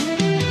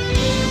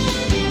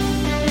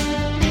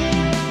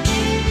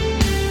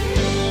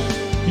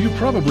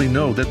probably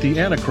know that the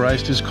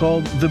Antichrist is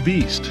called the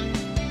Beast.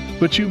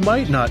 But you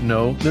might not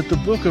know that the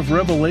book of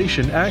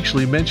Revelation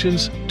actually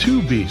mentions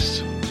two beasts.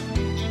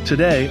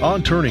 Today,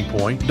 on Turning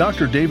Point,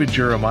 Dr. David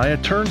Jeremiah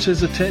turns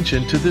his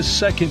attention to this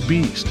second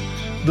beast,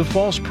 the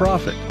false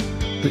prophet,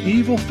 the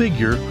evil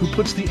figure who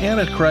puts the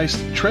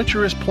Antichrist's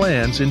treacherous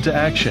plans into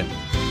action.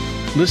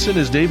 Listen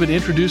as David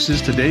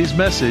introduces today's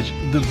message,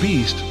 The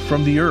Beast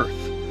from the Earth.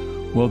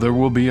 Well, there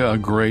will be a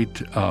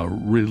great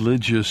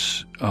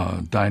religious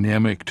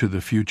dynamic to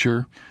the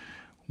future.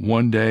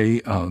 One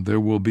day there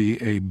will be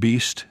a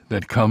beast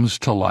that comes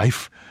to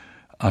life.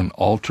 An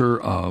altar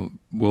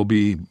will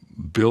be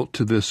built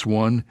to this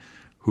one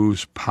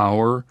whose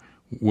power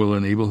will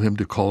enable him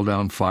to call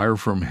down fire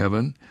from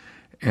heaven.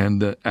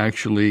 And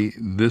actually,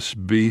 this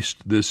beast,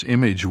 this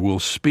image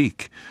will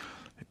speak.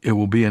 It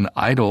will be an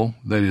idol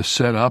that is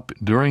set up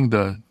during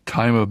the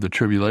time of the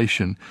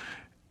tribulation,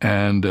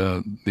 and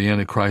the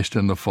Antichrist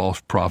and the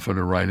false prophet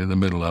are right in the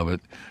middle of it.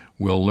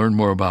 We'll learn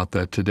more about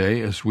that today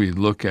as we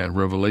look at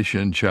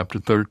Revelation chapter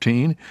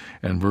 13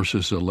 and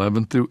verses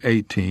 11 through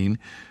 18.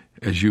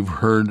 As you've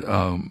heard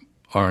our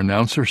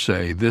announcer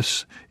say,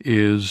 this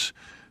is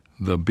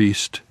the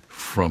beast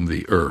from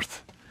the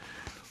earth.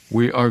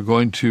 We are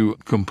going to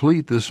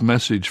complete this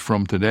message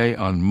from today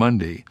on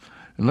Monday.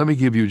 And let me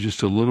give you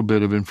just a little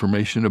bit of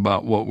information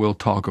about what we'll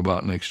talk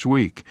about next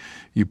week.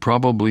 You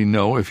probably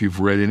know, if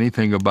you've read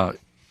anything about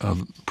a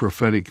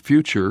prophetic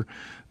future,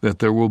 that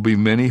there will be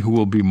many who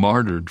will be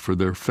martyred for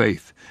their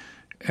faith.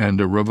 And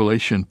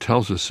Revelation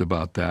tells us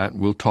about that.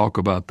 We'll talk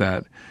about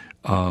that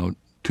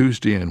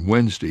Tuesday and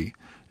Wednesday.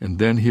 And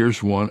then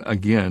here's one,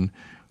 again,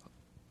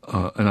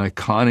 an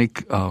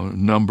iconic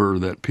number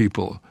that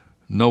people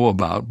know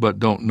about but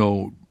don't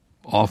know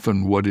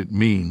often what it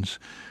means.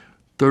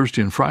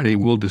 Thursday and Friday,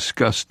 we'll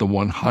discuss the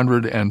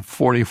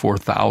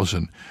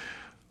 144,000.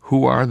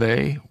 Who are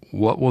they?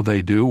 What will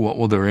they do? What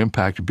will their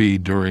impact be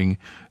during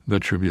the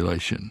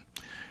tribulation?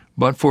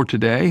 But for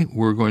today,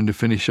 we're going to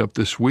finish up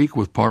this week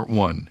with part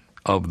 1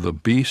 of The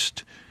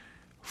Beast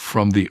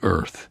from the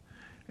Earth.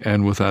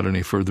 And without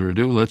any further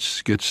ado,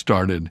 let's get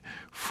started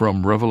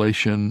from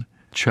Revelation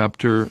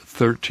chapter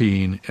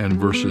 13 and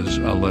verses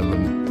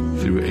 11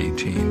 through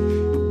 18.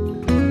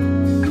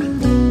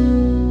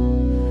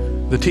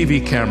 The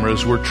TV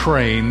cameras were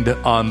trained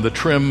on the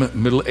trim,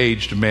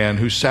 middle-aged man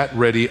who sat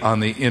ready on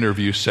the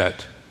interview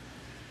set.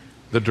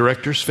 The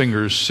director's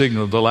fingers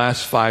signaled the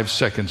last 5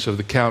 seconds of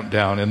the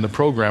countdown, and the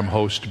program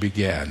host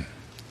began.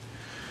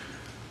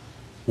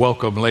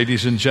 Welcome,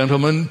 ladies and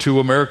gentlemen, to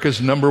America's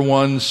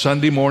 #1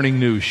 Sunday morning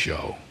news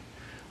show.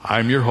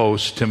 I'm your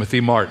host,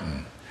 Timothy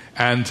Martin,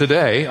 and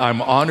today I'm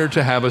honored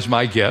to have as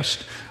my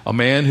guest a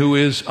man who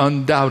is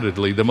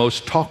undoubtedly the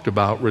most talked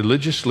about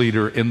religious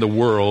leader in the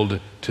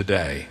world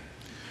today.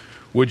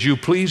 Would you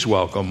please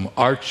welcome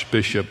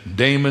Archbishop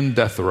Damon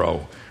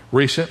Detherow,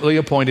 recently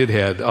appointed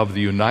head of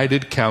the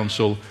United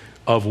Council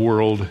of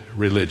World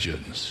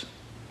Religions.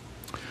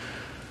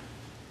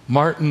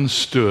 Martin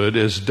stood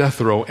as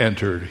Detherow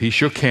entered. He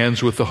shook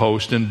hands with the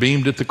host and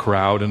beamed at the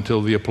crowd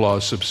until the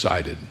applause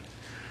subsided.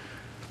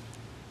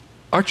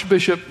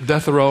 Archbishop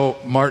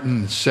Detherow,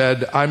 Martin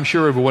said, I'm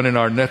sure everyone in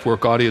our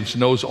network audience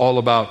knows all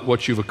about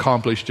what you've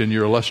accomplished in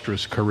your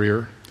illustrious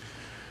career.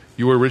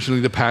 You were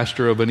originally the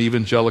pastor of an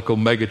evangelical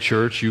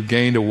megachurch. You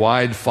gained a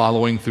wide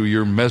following through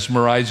your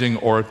mesmerizing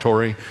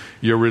oratory,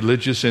 your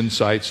religious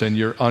insights, and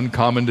your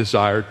uncommon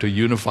desire to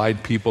unify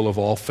people of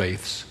all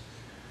faiths.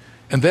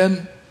 And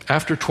then,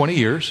 after 20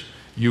 years,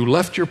 you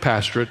left your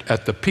pastorate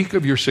at the peak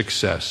of your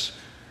success.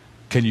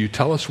 Can you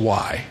tell us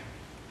why?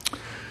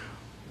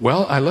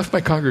 Well, I left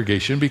my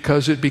congregation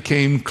because it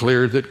became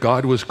clear that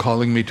God was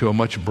calling me to a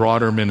much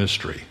broader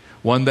ministry,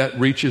 one that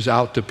reaches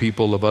out to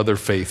people of other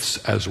faiths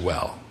as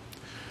well.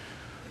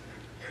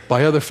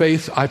 By other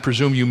faiths, I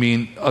presume you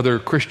mean other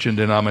Christian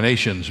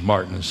denominations,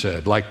 Martin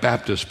said, like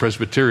Baptists,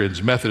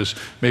 Presbyterians, Methodists,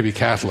 maybe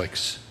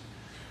Catholics.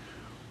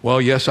 Well,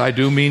 yes, I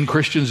do mean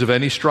Christians of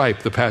any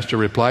stripe, the pastor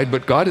replied,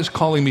 but God is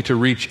calling me to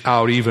reach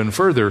out even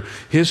further.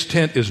 His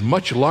tent is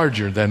much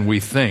larger than we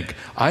think.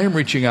 I am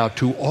reaching out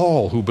to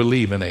all who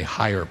believe in a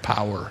higher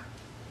power.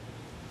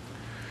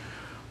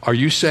 Are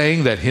you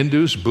saying that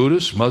Hindus,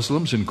 Buddhists,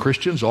 Muslims, and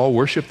Christians all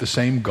worship the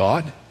same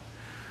God?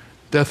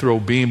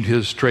 Detherow beamed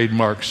his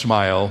trademark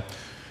smile.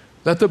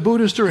 That the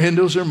Buddhists or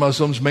Hindus or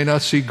Muslims may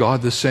not see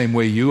God the same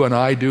way you and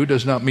I do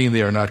does not mean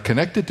they are not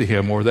connected to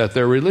Him or that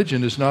their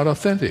religion is not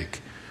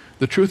authentic.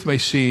 The truth may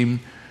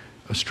seem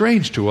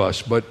strange to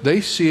us, but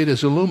they see it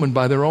as illumined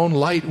by their own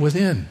light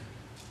within.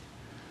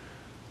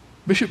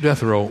 Bishop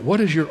Detherow,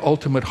 what is your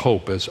ultimate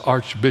hope as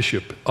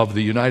Archbishop of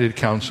the United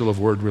Council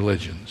of World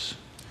Religions?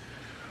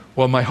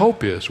 Well, my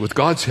hope is, with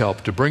God's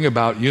help, to bring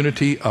about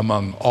unity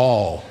among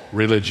all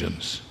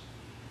religions.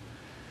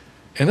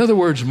 In other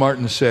words,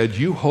 Martin said,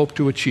 you hope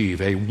to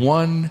achieve a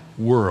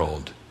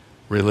one-world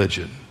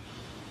religion.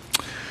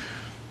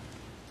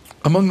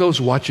 Among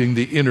those watching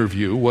the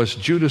interview was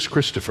Judas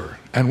Christopher.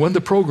 And when the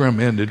program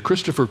ended,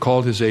 Christopher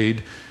called his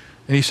aide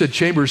and he said,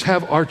 Chambers,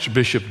 have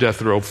Archbishop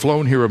Detherow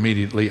flown here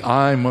immediately.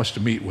 I must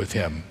meet with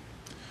him.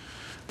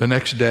 The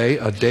next day,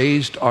 a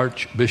dazed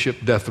Archbishop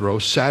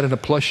Deathrow sat in a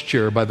plush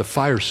chair by the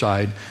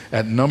fireside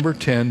at number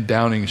 10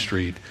 Downing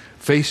Street,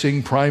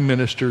 facing Prime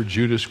Minister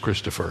Judas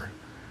Christopher.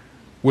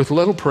 With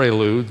little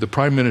prelude, the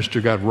Prime Minister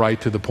got right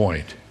to the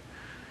point.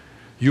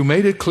 You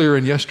made it clear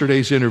in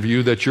yesterday's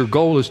interview that your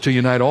goal is to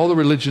unite all the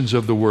religions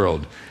of the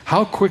world.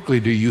 How quickly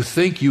do you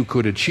think you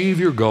could achieve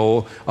your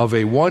goal of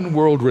a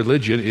one-world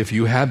religion if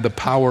you had the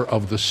power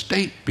of the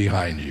state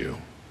behind you?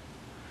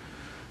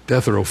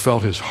 Deathrow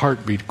felt his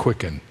heartbeat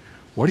quicken.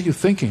 What are you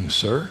thinking,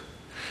 sir?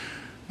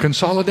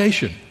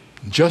 Consolidation.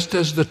 Just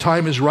as the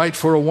time is right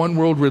for a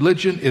one-world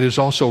religion, it is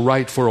also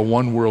right for a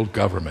one-world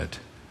government.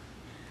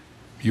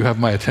 You have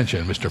my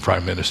attention, Mr.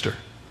 Prime Minister.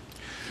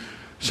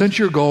 Since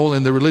your goal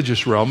in the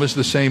religious realm is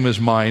the same as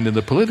mine in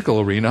the political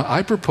arena,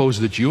 I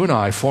propose that you and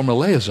I form a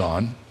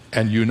liaison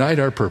and unite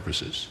our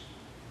purposes.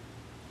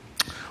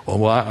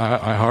 Well,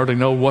 I hardly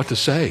know what to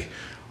say.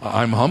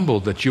 I'm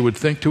humbled that you would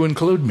think to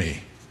include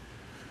me.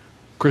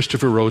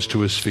 Christopher rose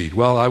to his feet.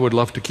 Well, I would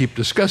love to keep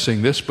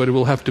discussing this, but it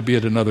will have to be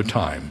at another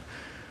time.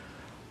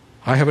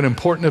 I have an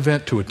important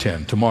event to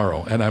attend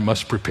tomorrow, and I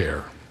must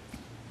prepare.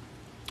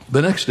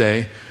 The next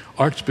day,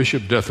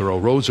 Archbishop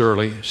Deathrow rose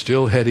early,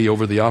 still heady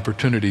over the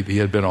opportunity he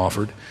had been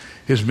offered.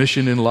 His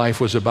mission in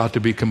life was about to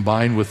be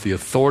combined with the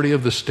authority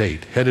of the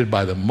state, headed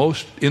by the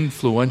most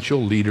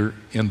influential leader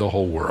in the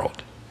whole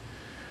world.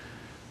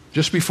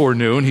 Just before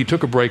noon, he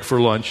took a break for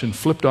lunch and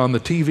flipped on the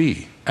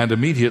TV, and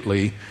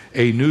immediately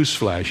a news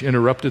flash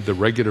interrupted the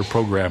regular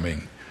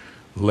programming.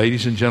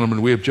 Ladies and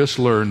gentlemen, we have just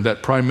learned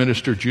that Prime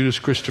Minister Judas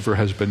Christopher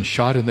has been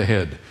shot in the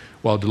head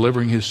while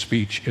delivering his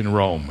speech in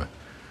Rome.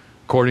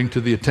 According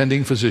to the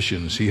attending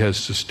physicians, he has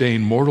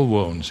sustained mortal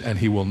wounds and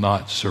he will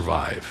not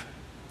survive.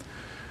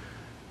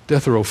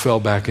 Deathrow fell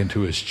back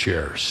into his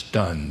chair,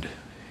 stunned.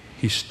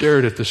 He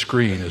stared at the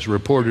screen as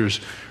reporters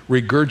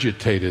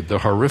regurgitated the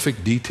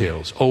horrific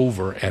details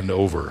over and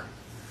over.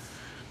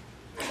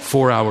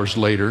 4 hours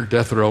later,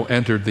 Deathrow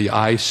entered the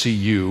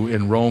ICU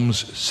in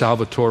Rome's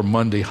Salvator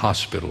Mundi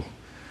Hospital.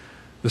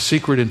 The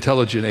secret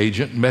intelligence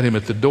agent met him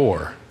at the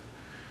door.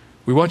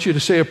 We want you to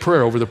say a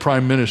prayer over the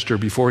Prime Minister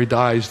before he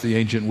dies, the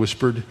agent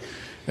whispered,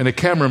 and a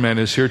cameraman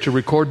is here to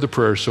record the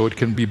prayer so it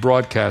can be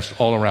broadcast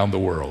all around the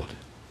world.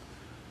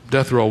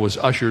 Deathrow was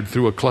ushered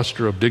through a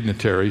cluster of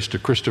dignitaries to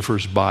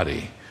Christopher's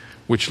body,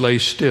 which lay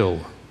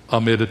still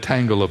amid a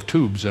tangle of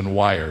tubes and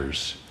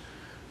wires.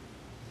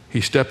 He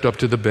stepped up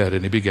to the bed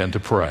and he began to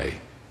pray,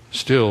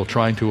 still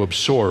trying to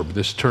absorb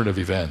this turn of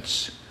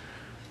events.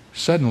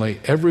 Suddenly,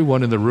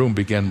 everyone in the room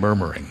began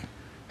murmuring,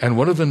 and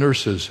one of the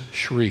nurses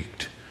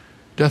shrieked.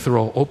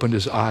 Deathrow opened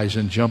his eyes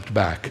and jumped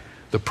back.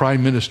 The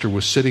Prime Minister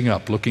was sitting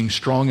up, looking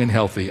strong and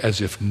healthy, as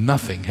if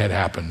nothing had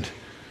happened.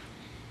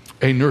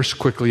 A nurse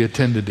quickly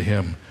attended to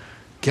him.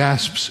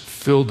 Gasps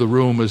filled the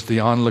room as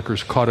the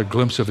onlookers caught a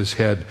glimpse of his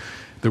head.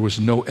 There was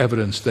no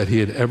evidence that he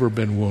had ever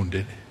been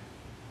wounded.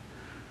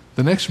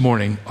 The next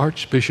morning,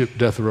 Archbishop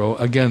Deathrow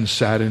again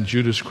sat in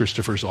Judas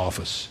Christopher's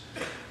office.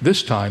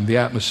 This time, the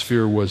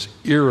atmosphere was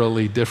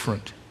eerily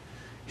different.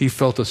 He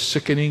felt a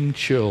sickening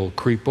chill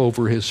creep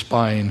over his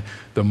spine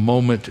the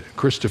moment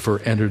Christopher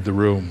entered the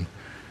room.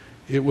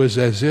 It was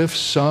as if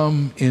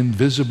some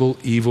invisible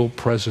evil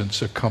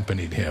presence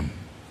accompanied him.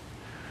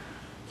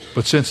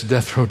 But since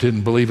Deathrow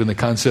didn't believe in the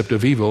concept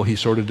of evil, he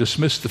sort of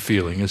dismissed the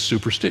feeling as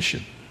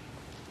superstition.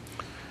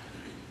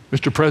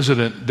 Mr.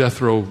 President,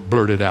 Deathrow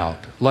blurted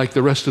out, like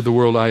the rest of the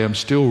world, I am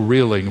still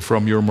reeling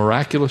from your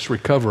miraculous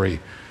recovery.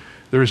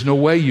 There is no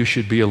way you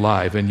should be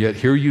alive, and yet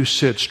here you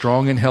sit,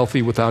 strong and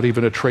healthy, without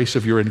even a trace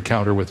of your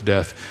encounter with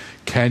death.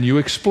 Can you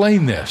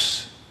explain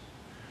this?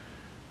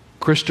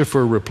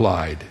 Christopher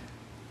replied,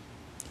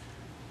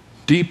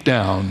 deep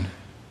down,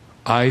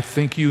 I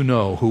think you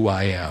know who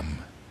I am,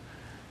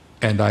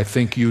 and I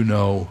think you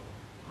know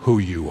who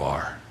you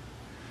are.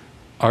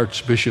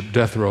 Archbishop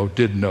Deathrow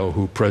did know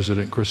who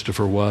President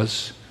Christopher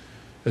was.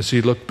 As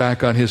he looked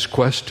back on his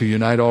quest to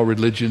unite all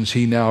religions,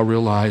 he now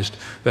realized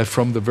that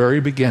from the very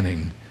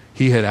beginning,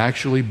 he had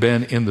actually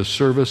been in the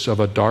service of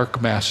a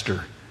dark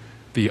master,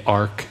 the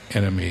arch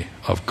enemy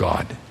of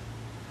God.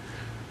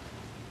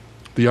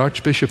 The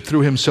Archbishop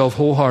threw himself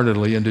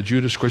wholeheartedly into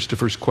Judas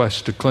Christopher's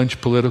quest to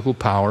clinch political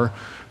power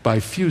by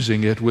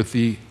fusing it with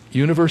the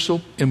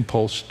universal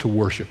impulse to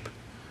worship.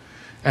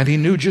 And he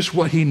knew just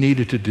what he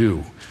needed to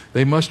do.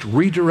 They must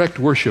redirect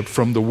worship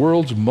from the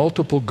world's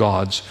multiple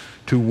gods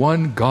to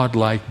one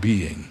godlike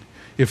being.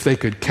 If they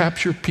could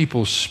capture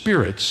people's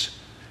spirits,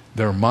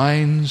 their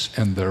minds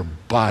and their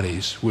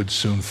bodies would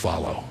soon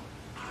follow.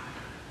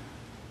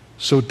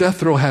 So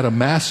Deathrow had a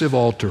massive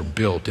altar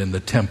built in the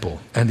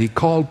temple, and he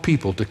called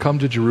people to come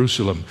to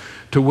Jerusalem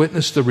to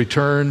witness the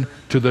return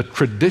to the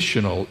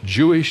traditional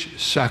Jewish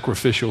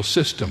sacrificial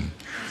system.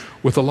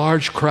 With a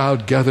large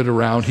crowd gathered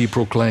around, he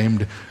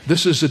proclaimed,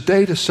 "This is a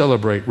day to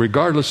celebrate,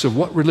 regardless of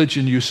what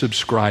religion you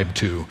subscribe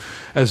to.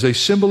 As a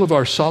symbol of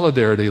our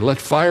solidarity, let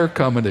fire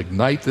come and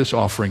ignite this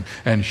offering."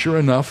 And sure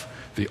enough,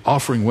 the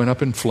offering went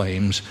up in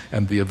flames,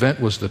 and the event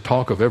was the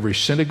talk of every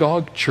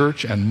synagogue,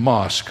 church, and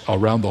mosque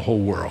around the whole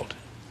world.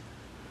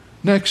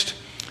 Next,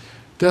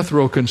 death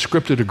row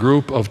conscripted a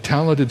group of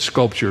talented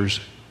sculptors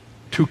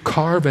to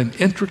carve an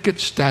intricate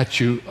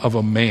statue of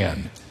a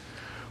man.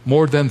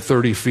 More than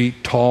 30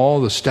 feet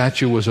tall, the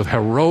statue was of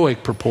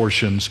heroic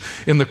proportions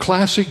in the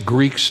classic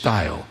Greek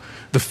style.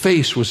 The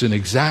face was an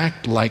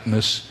exact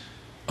likeness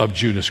of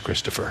Judas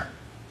Christopher.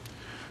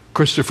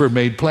 Christopher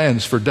made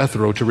plans for death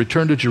row to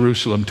return to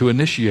Jerusalem to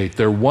initiate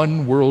their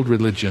one-world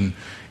religion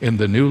in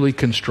the newly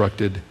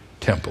constructed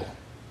temple.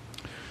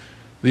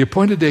 The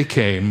appointed day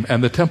came,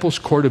 and the temple's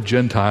court of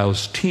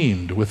Gentiles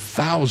teemed with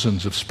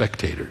thousands of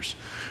spectators.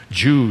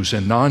 Jews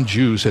and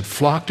non-Jews had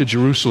flocked to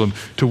Jerusalem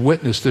to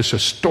witness this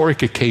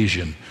historic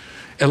occasion.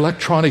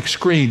 Electronic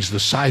screens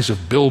the size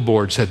of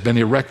billboards had been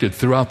erected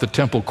throughout the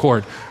temple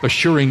court,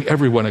 assuring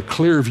everyone a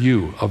clear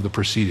view of the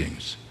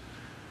proceedings.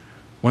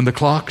 When the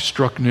clock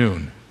struck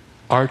noon,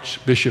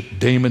 Archbishop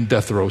Damon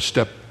Deathrow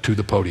stepped to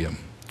the podium.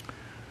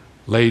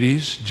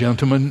 Ladies,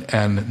 gentlemen,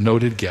 and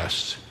noted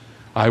guests,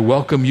 I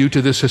welcome you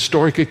to this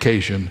historic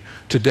occasion.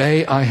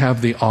 Today I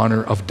have the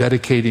honor of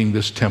dedicating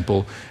this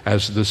temple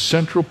as the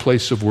central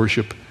place of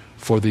worship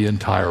for the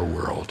entire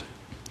world.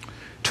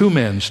 Two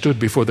men stood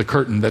before the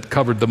curtain that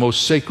covered the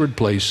most sacred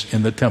place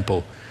in the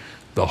temple,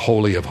 the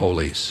Holy of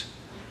Holies.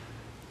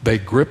 They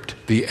gripped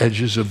the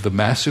edges of the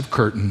massive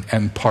curtain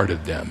and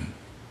parted them.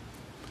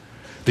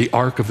 The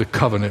Ark of the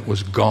Covenant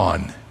was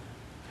gone,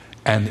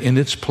 and in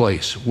its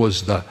place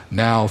was the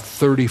now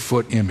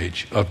 30-foot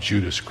image of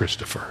Judas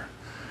Christopher.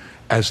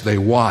 As they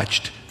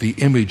watched, the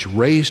image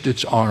raised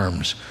its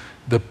arms.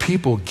 The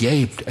people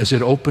gaped as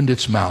it opened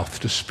its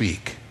mouth to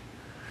speak.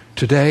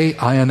 Today,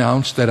 I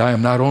announce that I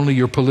am not only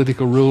your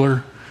political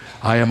ruler,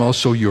 I am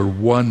also your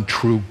one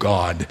true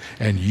God,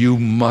 and you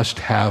must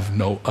have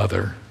no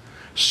other.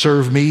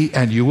 Serve me,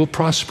 and you will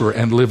prosper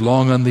and live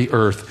long on the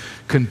earth.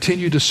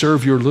 Continue to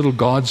serve your little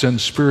gods and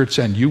spirits,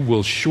 and you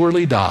will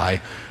surely die.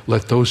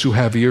 Let those who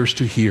have ears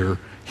to hear,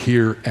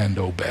 hear and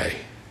obey.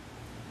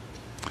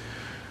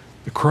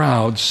 The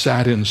crowd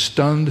sat in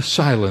stunned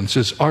silence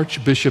as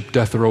Archbishop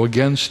Deathrow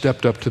again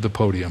stepped up to the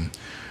podium.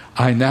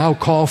 I now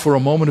call for a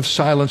moment of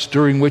silence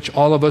during which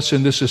all of us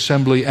in this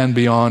assembly and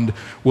beyond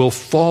will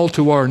fall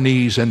to our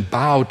knees and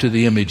bow to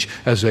the image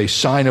as a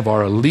sign of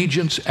our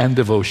allegiance and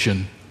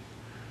devotion.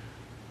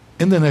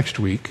 In the next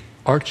week,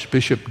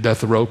 Archbishop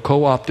Deathrow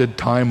co-opted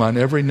time on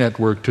every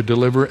network to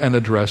deliver an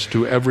address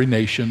to every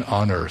nation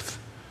on earth.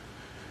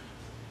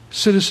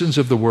 Citizens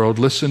of the world,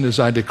 listen as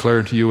I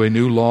declare to you a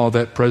new law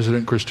that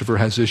President Christopher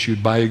has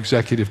issued by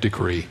executive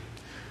decree.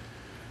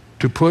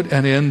 To put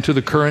an end to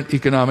the current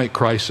economic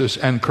crisis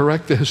and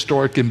correct the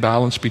historic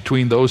imbalance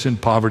between those in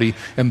poverty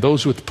and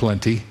those with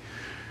plenty,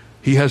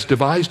 he has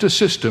devised a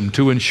system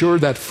to ensure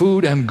that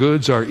food and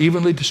goods are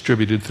evenly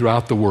distributed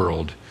throughout the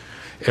world.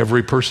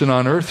 Every person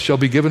on earth shall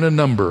be given a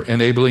number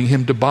enabling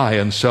him to buy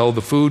and sell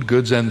the food,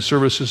 goods, and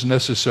services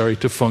necessary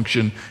to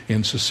function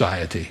in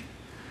society.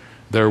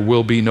 There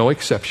will be no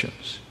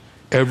exceptions.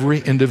 Every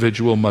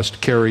individual must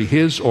carry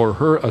his or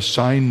her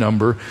assigned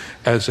number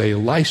as a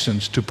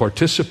license to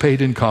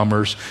participate in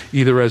commerce,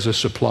 either as a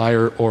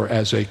supplier or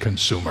as a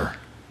consumer.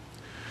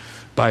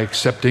 By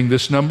accepting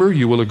this number,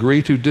 you will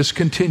agree to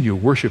discontinue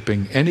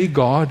worshiping any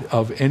god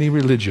of any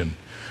religion.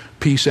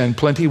 Peace and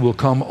plenty will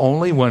come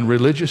only when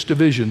religious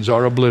divisions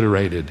are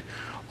obliterated.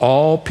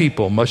 All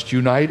people must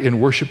unite in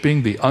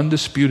worshiping the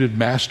undisputed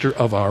master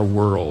of our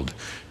world,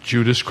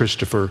 Judas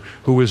Christopher,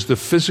 who is the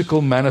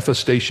physical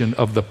manifestation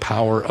of the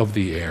power of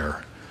the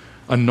air,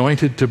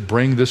 anointed to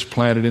bring this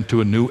planet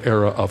into a new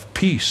era of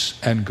peace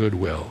and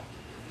goodwill.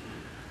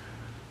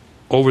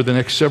 Over the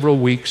next several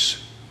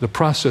weeks, the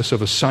process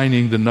of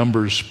assigning the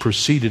numbers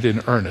proceeded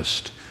in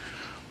earnest.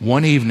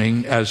 One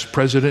evening, as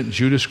President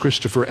Judas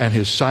Christopher and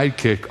his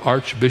sidekick,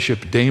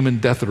 Archbishop Damon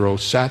Deathrow,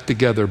 sat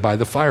together by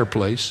the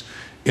fireplace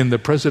in the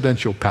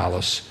presidential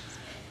palace,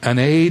 an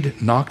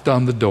aide knocked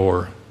on the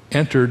door,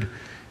 entered,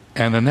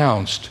 and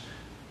announced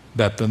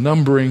that the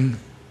numbering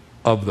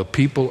of the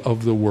people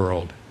of the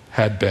world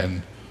had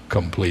been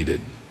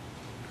completed.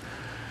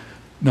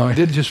 Now, I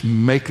didn't just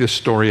make this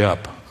story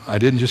up. I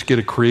didn't just get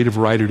a creative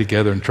writer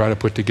together and try to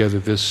put together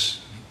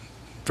this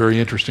very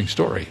interesting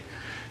story.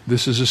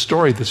 This is a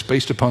story that's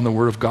based upon the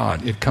Word of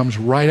God. It comes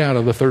right out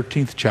of the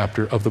 13th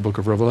chapter of the book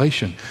of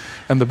Revelation.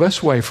 And the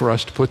best way for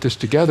us to put this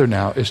together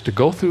now is to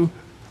go through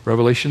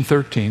Revelation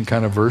 13,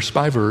 kind of verse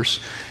by verse,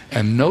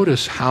 and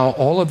notice how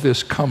all of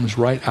this comes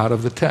right out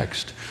of the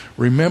text.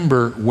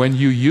 Remember, when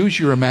you use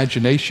your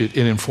imagination,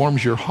 it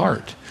informs your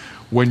heart.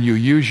 When you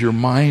use your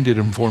mind, it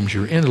informs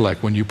your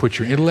intellect. When you put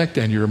your intellect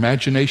and your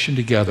imagination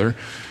together,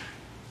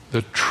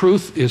 the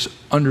truth is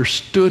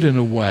understood in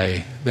a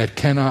way that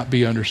cannot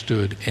be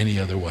understood any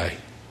other way.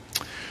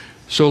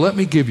 So let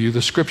me give you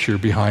the scripture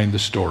behind the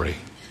story.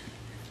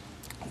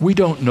 We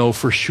don't know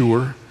for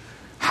sure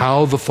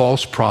how the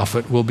false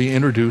prophet will be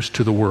introduced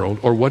to the world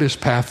or what his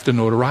path to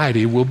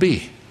notoriety will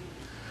be.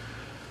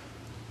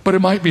 But it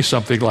might be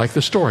something like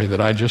the story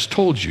that I just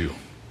told you.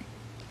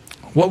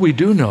 What we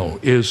do know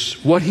is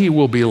what he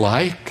will be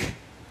like,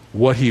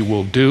 what he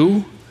will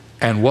do,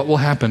 and what will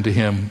happen to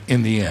him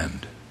in the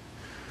end.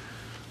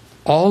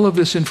 All of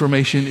this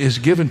information is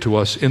given to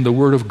us in the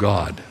Word of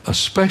God,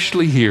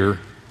 especially here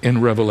in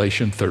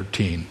Revelation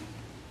 13,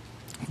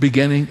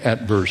 beginning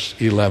at verse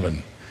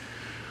 11,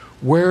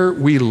 where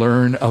we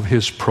learn of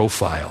his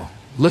profile.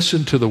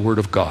 Listen to the Word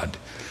of God.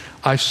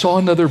 I saw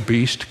another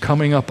beast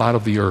coming up out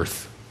of the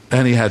earth,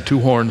 and he had 2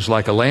 horns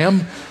like a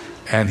lamb,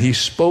 and he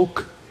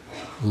spoke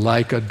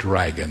like a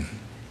dragon.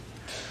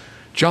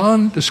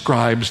 John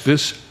describes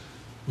this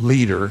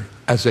leader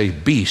as a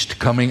beast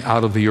coming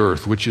out of the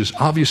earth, which is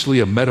obviously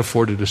a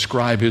metaphor to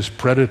describe his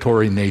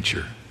predatory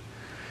nature.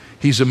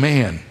 He's a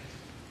man.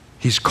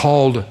 He's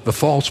called the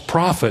false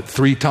prophet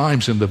 3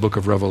 times in the book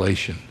of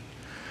Revelation.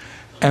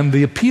 And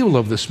the appeal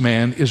of this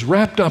man is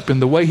wrapped up in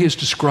the way he's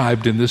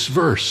described in this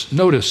verse.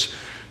 Notice,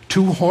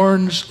 2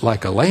 horns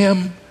like a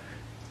lamb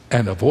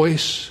and a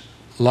voice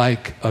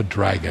like a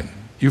dragon.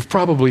 You've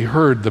probably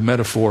heard the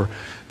metaphor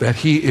that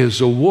he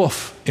is a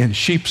wolf in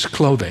sheep's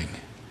clothing.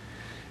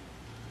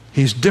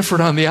 He's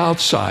different on the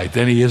outside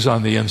than he is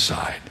on the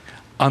inside.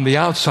 On the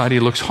outside, he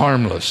looks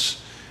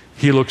harmless.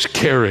 He looks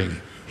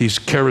caring. He's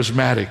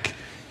charismatic.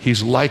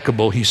 He's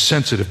likable. He's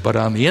sensitive. But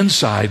on the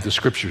inside, the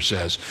scripture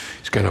says,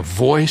 he's got a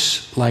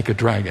voice like a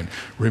dragon.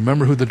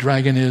 Remember who the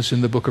dragon is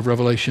in the book of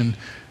Revelation?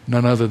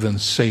 None other than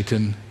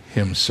Satan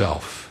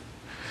himself.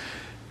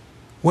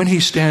 When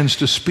he stands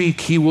to speak,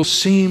 he will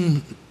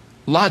seem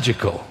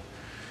logical.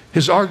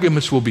 His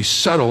arguments will be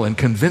subtle and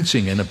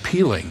convincing and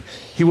appealing.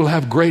 He will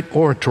have great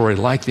oratory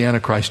like the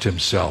Antichrist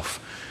himself.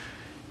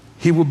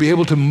 He will be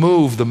able to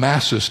move the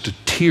masses to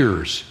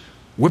tears,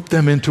 whip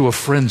them into a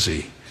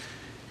frenzy.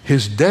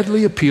 His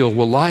deadly appeal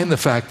will lie in the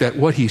fact that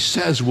what he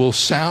says will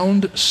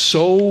sound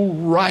so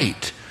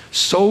right,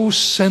 so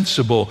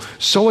sensible,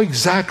 so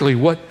exactly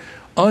what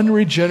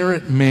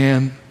unregenerate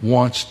man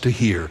wants to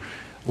hear,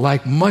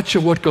 like much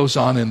of what goes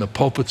on in the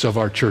pulpits of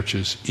our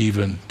churches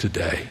even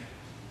today.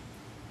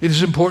 It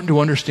is important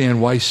to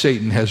understand why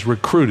Satan has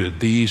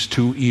recruited these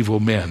 2 evil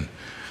men.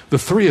 The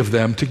 3 of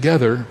them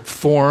together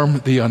form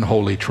the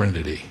unholy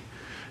trinity.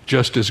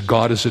 Just as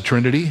God is a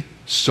trinity,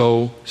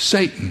 so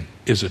Satan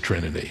is a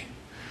trinity.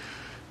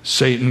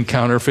 Satan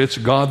counterfeits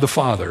God the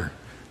Father.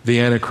 The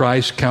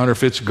Antichrist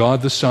counterfeits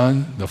God the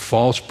Son. The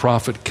false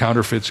prophet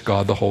counterfeits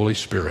God the Holy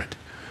Spirit.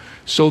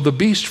 So the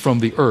beast from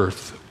the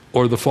earth,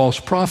 or the false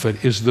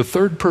prophet, is the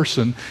 3rd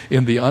person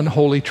in the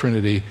unholy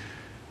trinity.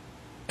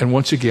 And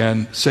once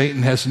again,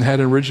 Satan hasn't had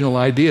an original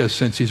idea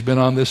since he's been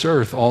on this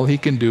earth. All he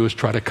can do is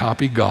try to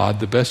copy God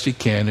the best he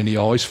can, and he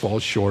always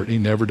falls short. He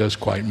never does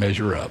quite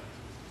measure up.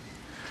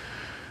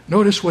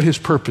 Notice what his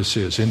purpose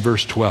is in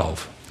verse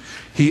 12.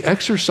 He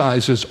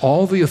exercises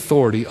all the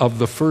authority of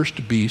the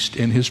first beast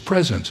in his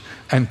presence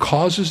and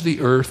causes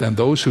the earth and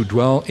those who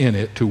dwell in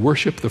it to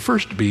worship the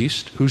first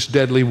beast whose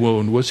deadly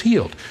wound was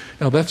healed.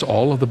 Now that's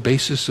all of the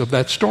basis of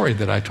that story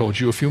that I told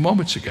you a few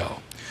moments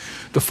ago.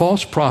 The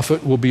false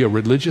prophet will be a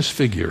religious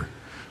figure,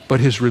 but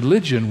his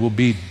religion will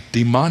be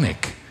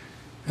demonic.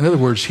 In other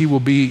words, he will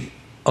be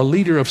a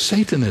leader of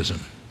Satanism.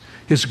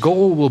 His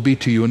goal will be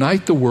to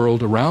unite the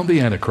world around the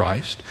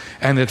Antichrist.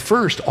 And at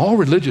first, all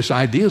religious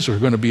ideas are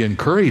going to be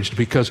encouraged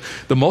because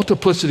the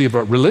multiplicity of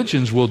our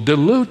religions will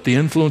dilute the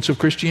influence of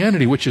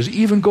Christianity, which is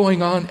even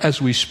going on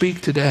as we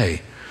speak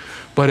today.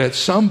 But at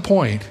some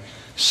point,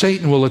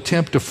 Satan will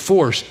attempt to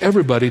force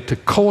everybody to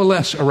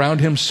coalesce around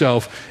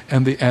himself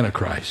and the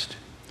Antichrist.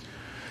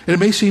 And it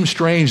may seem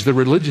strange the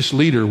religious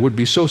leader would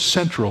be so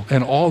central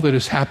in all that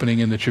is happening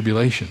in the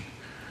tribulation.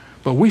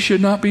 But we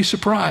should not be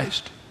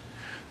surprised.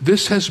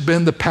 This has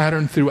been the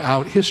pattern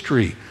throughout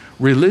history.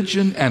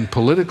 Religion and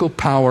political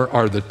power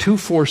are the 2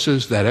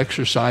 forces that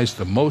exercise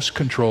the most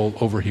control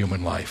over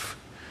human life.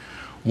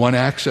 One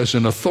acts as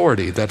an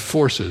authority that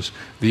forces.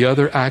 The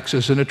other acts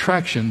as an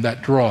attraction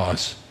that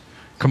draws.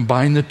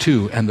 Combine the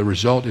 2 and the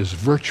result is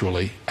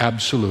virtually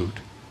absolute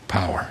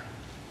power.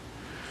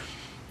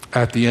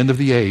 At the end of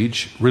the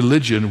age,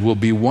 religion will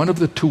be one of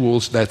the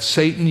tools that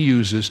Satan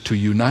uses to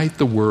unite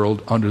the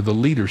world under the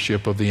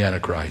leadership of the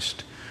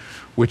Antichrist,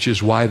 which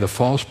is why the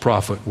false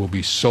prophet will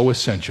be so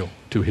essential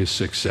to his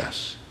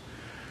success.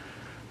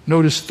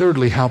 Notice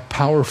thirdly how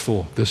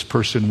powerful this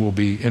person will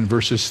be in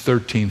verses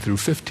 13 through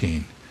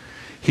 15.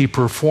 He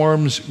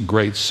performs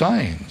great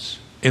signs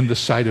in the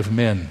sight of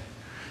men,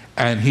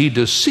 and he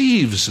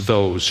deceives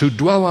those who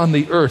dwell on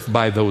the earth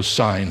by those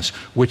signs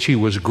which he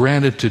was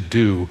granted to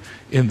do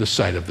in the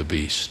sight of the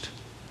beast.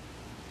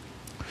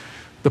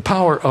 The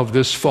power of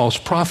this false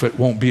prophet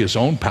won't be his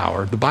own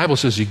power. The Bible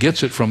says he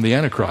gets it from the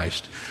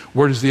Antichrist.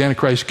 Where does the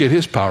Antichrist get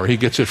his power? He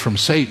gets it from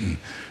Satan.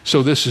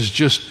 So this is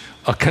just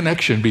a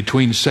connection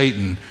between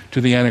Satan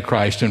to the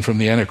Antichrist and from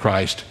the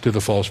Antichrist to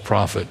the false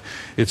prophet.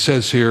 It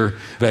says here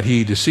that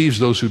he deceives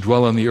those who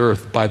dwell on the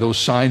earth by those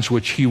signs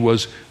which he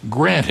was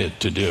granted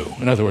to do.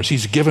 In other words,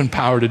 he's given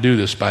power to do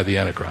this by the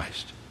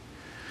Antichrist.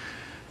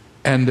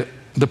 And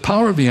the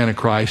power of the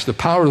Antichrist, the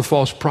power of the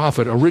false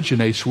prophet,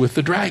 originates with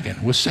the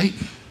dragon, with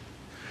Satan.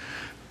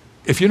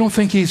 If you don't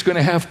think he's going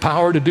to have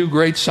power to do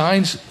great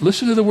signs,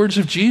 listen to the words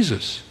of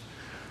Jesus.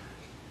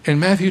 In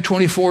Matthew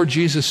 24,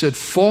 Jesus said,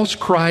 false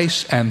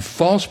Christs and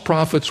false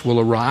prophets will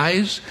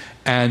arise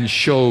and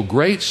show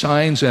great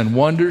signs and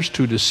wonders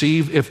to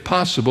deceive, if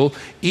possible,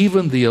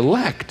 even the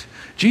elect.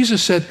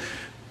 Jesus said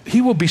he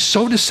will be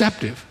so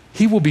deceptive.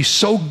 He will be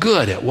so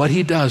good at what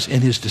he does in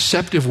his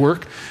deceptive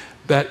work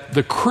that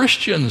the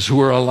Christians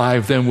who are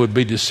alive then would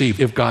be deceived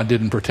if God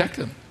didn't protect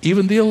them.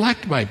 Even the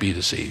elect might be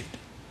deceived.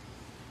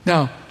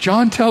 Now,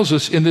 John tells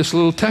us in this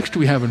little text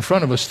we have in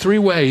front of us 3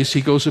 ways he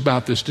goes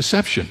about this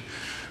deception.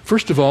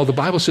 First of all, the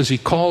Bible says he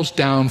calls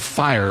down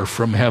fire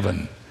from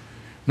heaven.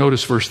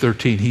 Notice verse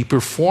 13. He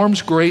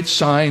performs great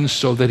signs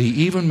so that he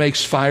even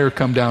makes fire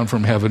come down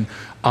from heaven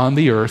on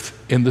the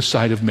earth in the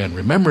sight of men.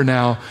 Remember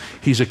now,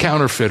 he's a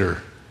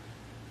counterfeiter.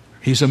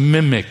 He's a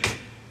mimic.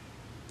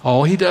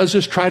 All he does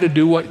is try to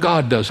do what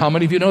God does. How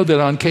many of you know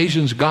that on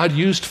occasions God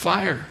used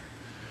fire?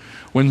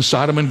 When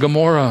Sodom and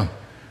Gomorrah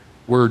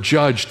were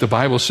judged, the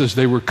Bible says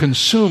they were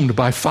consumed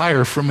by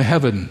fire from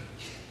heaven.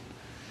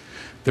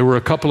 There were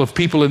a couple of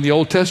people in the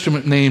Old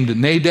Testament named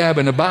Nadab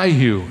and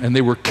Abihu, and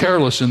they were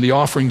careless in the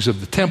offerings of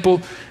the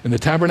temple and the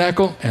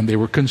tabernacle, and they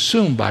were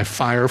consumed by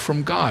fire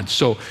from God.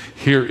 So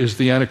here is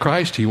the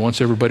Antichrist. He wants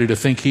everybody to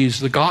think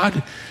he's the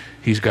God.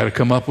 He's got to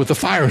come up with a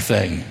fire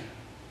thing.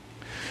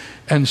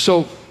 And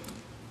so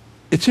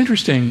it's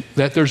interesting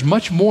that there's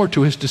much more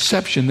to his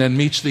deception than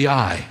meets the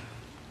eye.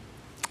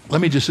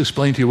 Let me just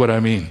explain to you what I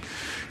mean.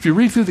 If you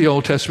read through the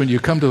Old Testament, you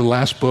come to the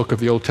last book of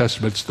the Old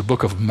Testament. It's the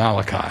book of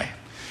Malachi.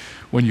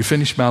 When you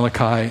finish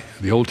Malachi,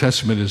 the Old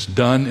Testament is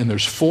done, and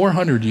there's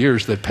 400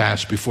 years that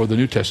pass before the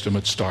New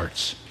Testament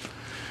starts.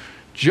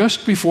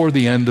 Just before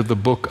the end of the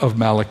book of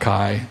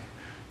Malachi,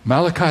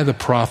 Malachi the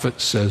prophet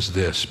says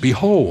this,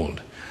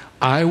 "Behold,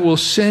 I will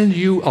send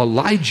you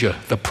Elijah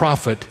the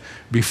prophet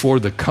before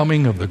the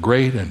coming of the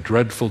great and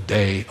dreadful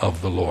day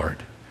of the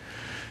Lord."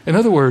 In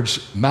other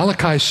words,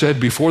 Malachi said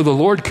before the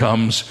Lord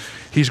comes,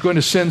 he's going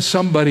to send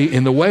somebody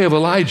in the way of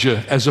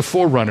Elijah as a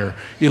forerunner.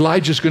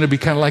 Elijah's going to be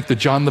kind of like the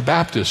John the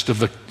Baptist of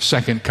the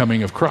second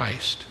coming of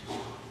Christ.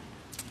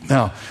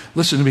 Now,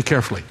 listen to me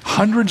carefully.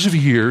 Hundreds of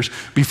years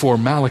before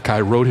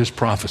Malachi wrote his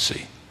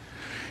prophecy,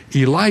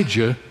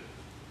 Elijah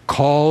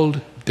called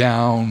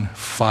down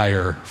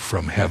fire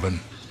from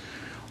heaven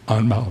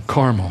on Mount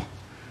Carmel.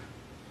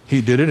 He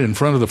did it in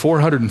front of the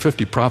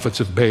 450 prophets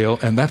of Baal,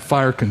 and that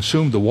fire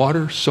consumed the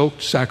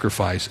water-soaked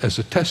sacrifice as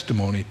a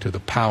testimony to the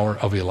power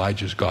of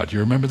Elijah's God. You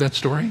remember that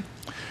story?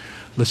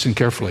 Listen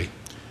carefully.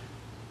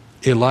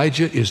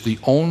 Elijah is the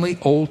only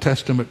Old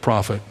Testament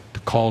prophet to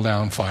call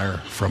down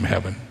fire from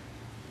heaven.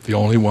 The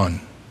only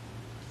one.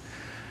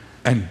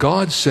 And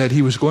God said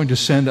he was going to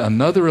send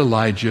another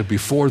Elijah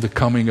before the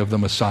coming of the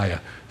Messiah.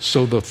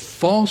 So the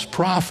false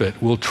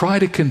prophet will try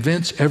to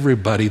convince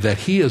everybody that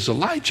he is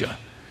Elijah,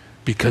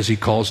 because he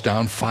calls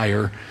down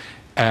fire,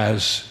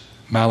 as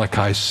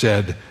Malachi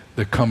said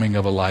the coming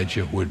of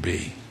Elijah would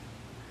be.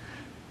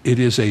 It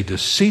is a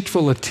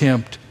deceitful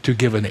attempt to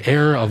give an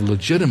air of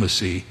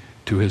legitimacy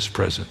to his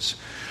presence.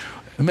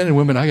 And men and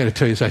women, I got to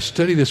tell you, as I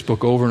study this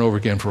book over and over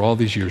again for all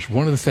these years,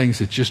 one of the things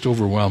that just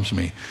overwhelms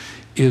me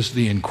is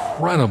the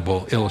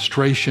incredible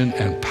illustration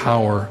and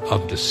power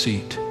of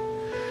deceit.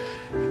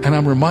 And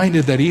I'm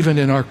reminded that even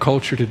in our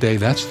culture today,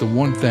 that's the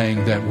one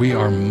thing that we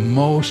are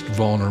most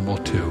vulnerable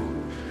to.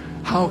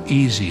 How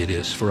easy it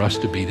is for us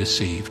to be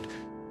deceived.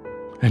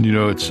 And you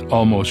know, it's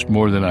almost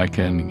more than I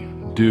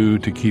can do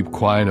to keep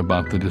quiet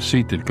about the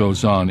deceit that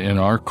goes on in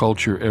our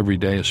culture every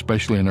day,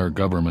 especially in our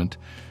government.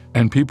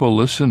 And people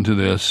listen to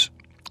this,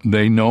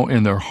 they know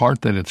in their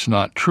heart that it's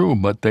not true,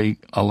 but they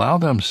allow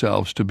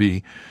themselves to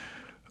be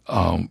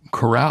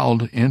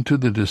corralled into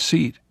the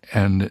deceit,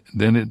 and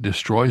then it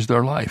destroys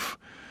their life.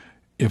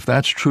 If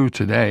that's true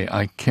today,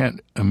 I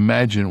can't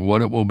imagine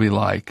what it will be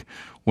like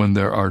when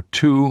there are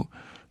two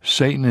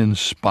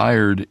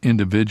Satan-inspired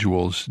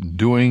individuals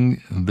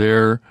doing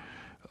their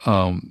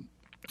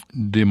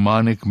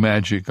demonic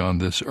magic on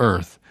this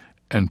earth,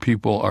 and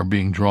people are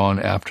being drawn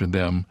after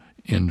them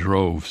in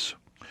droves.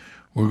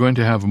 We're going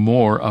to have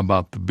more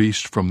about the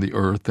beast from the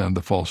earth and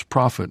the false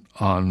prophet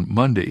on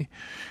Monday,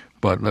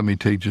 but let me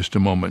take just a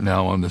moment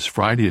now on this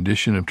Friday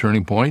edition of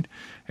Turning Point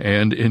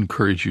and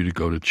encourage you to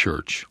go to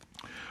church.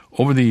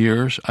 Over the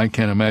years, I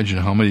can't imagine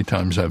how many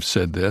times I've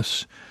said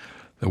this,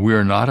 that we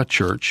are not a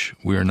church.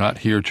 We are not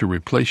here to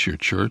replace your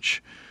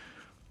church.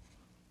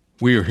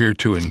 We are here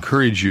to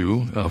encourage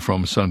you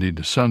from Sunday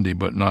to Sunday,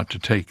 but not to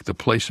take the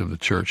place of the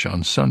church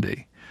on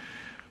Sunday.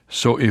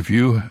 So if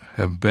you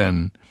have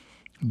been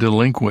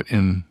delinquent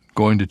in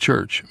going to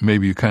church,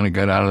 maybe you kind of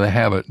got out of the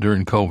habit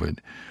during COVID,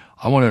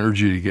 I want to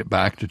urge you to get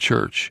back to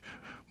church.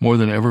 More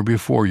than ever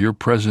before, your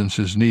presence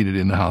is needed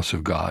in the house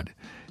of God.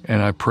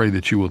 And I pray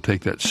that you will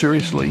take that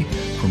seriously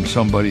from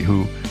somebody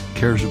who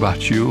cares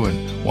about you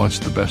and wants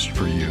the best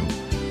for you.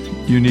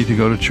 You need to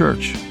go to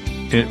church.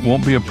 It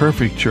won't be a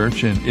perfect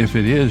church, and if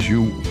it is,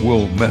 you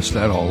will mess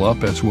that all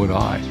up, as would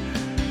I.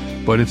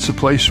 But it's a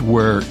place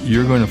where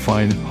you're going to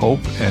find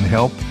hope and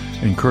help,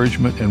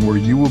 encouragement, and where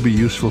you will be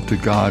useful to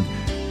God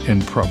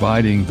in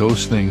providing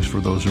those things for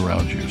those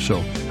around you.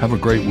 So have a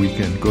great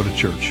weekend. Go to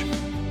church.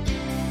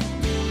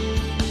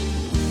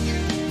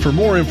 For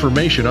more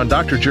information on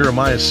Dr.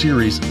 Jeremiah's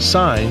series,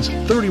 Signs,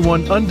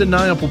 31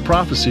 Undeniable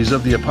Prophecies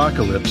of the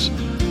Apocalypse,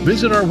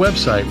 visit our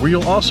website where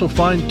you'll also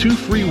find 2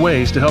 free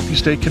ways to help you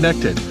stay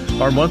connected: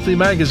 our monthly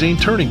magazine,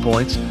 Turning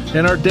Points,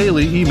 and our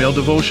daily email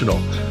devotional.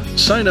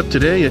 Sign up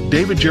today at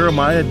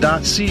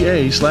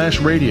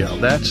davidjeremiah.ca/radio.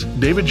 That's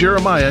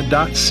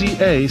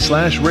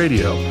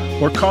davidjeremiah.ca/radio.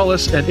 Or call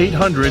us at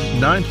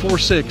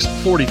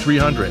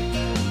 800-946-4300.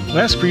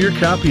 Ask for your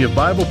copy of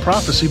Bible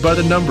Prophecy by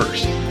the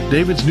Numbers,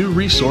 David's new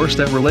resource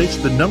that relates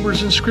the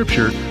numbers in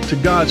Scripture to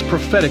God's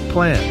prophetic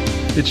plan.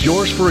 It's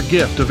yours for a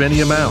gift of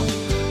any amount.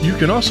 You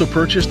can also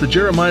purchase the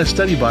Jeremiah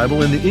Study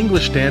Bible in the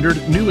English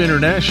Standard, New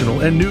International,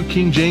 and New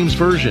King James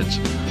versions,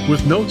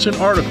 with notes and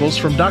articles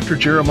from Dr.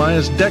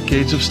 Jeremiah's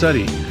decades of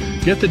study.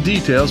 Get the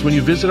details when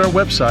you visit our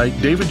website,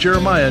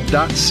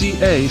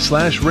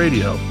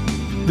 davidjeremiah.ca/radio.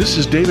 This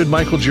is David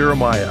Michael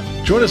Jeremiah.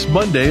 Join us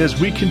Monday as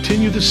we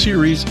continue the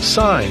series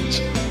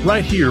Signs,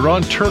 right here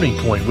on Turning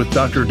Point with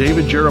Dr.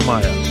 David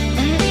Jeremiah.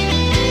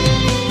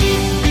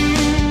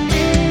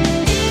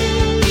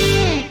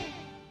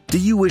 Do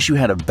you wish you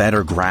had a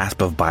better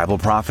grasp of Bible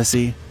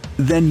prophecy?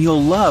 Then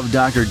you'll love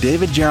Dr.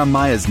 David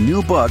Jeremiah's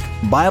new book,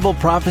 Bible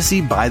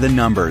Prophecy by the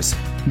Numbers.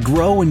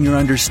 Grow in your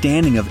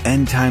understanding of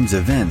end times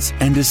events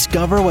and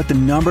discover what the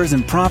numbers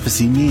and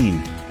prophecy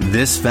mean.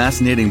 This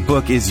fascinating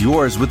book is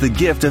yours with a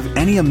gift of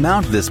any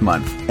amount this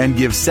month, and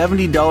give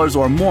 $70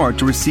 or more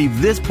to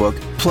receive this book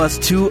plus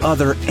 2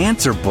 other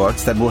answer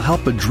books that will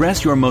help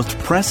address your most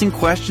pressing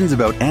questions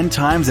about end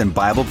times and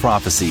Bible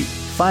prophecy.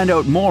 Find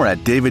out more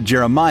at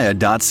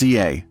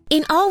davidjeremiah.ca.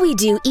 In all we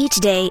do each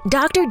day,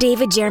 Dr.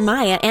 David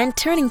Jeremiah and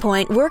Turning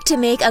Point work to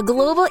make a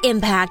global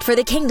impact for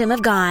the kingdom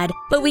of God.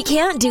 But we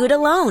can't do it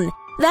alone.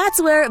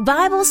 That's where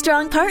Bible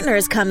Strong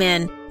Partners come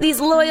in. These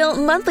loyal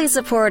monthly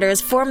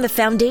supporters form the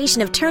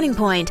foundation of Turning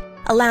Point,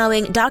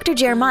 allowing Dr.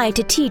 Jeremiah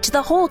to teach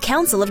the whole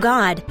counsel of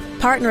God.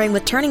 Partnering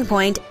with Turning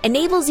Point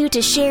enables you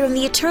to share in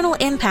the eternal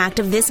impact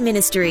of this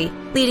ministry,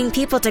 leading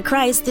people to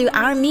Christ through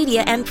our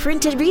media and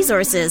printed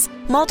resources,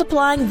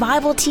 multiplying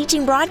Bible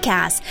teaching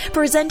broadcasts,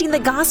 presenting the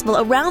gospel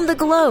around the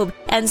globe,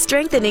 and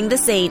strengthening the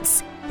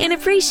saints. In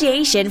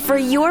appreciation for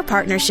your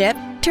partnership,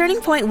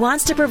 Turning Point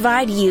wants to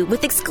provide you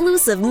with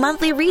exclusive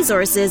monthly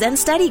resources and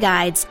study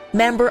guides,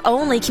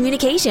 member-only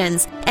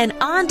communications, an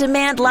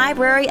on-demand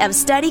library of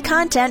study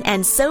content,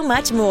 and so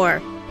much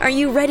more. Are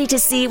you ready to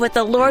see what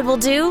the Lord will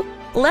do?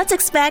 Let's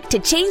expect to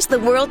change the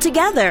world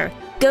together.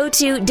 Go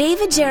to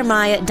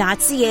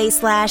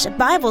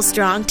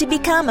davidjeremiah.ca/BibleStrong to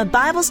become a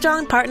Bible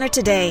Strong partner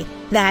today.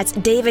 That's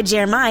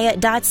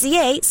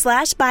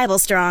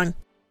davidjeremiah.ca/BibleStrong.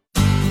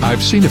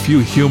 I've seen a few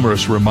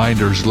humorous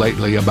reminders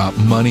lately about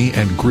money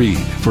and greed.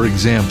 For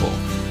example,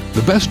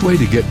 the best way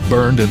to get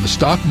burned in the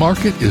stock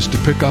market is to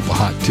pick up a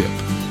hot tip.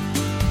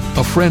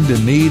 A friend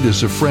in need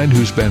is a friend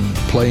who's been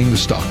playing the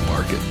stock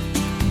market.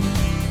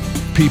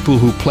 People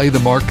who play the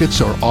markets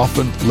are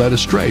often led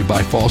astray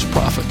by false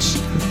prophets.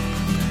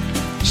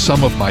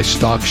 Some of my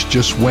stocks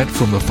just went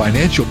from the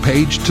financial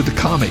page to the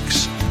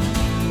comics.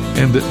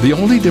 And the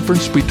only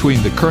difference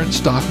between the current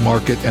stock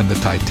market and the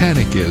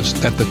Titanic is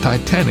that the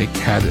Titanic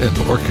had an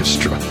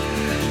orchestra.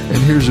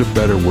 And here's a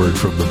better word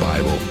from the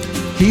Bible.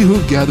 He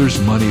who gathers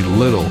money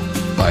little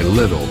by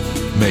little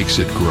makes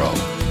it grow.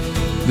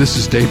 This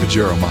is David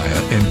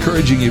Jeremiah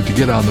encouraging you to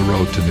get on the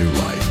road to new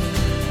life.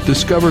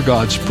 Discover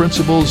God's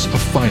principles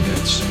of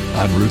finance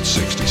on Route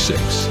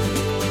 66.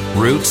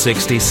 Route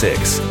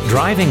 66,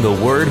 driving the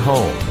word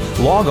home.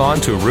 Log on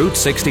to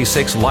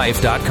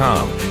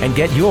Route66Life.com and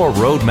get your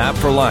roadmap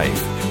for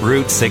life.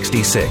 Route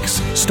 66.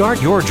 Start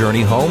your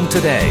journey home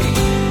today.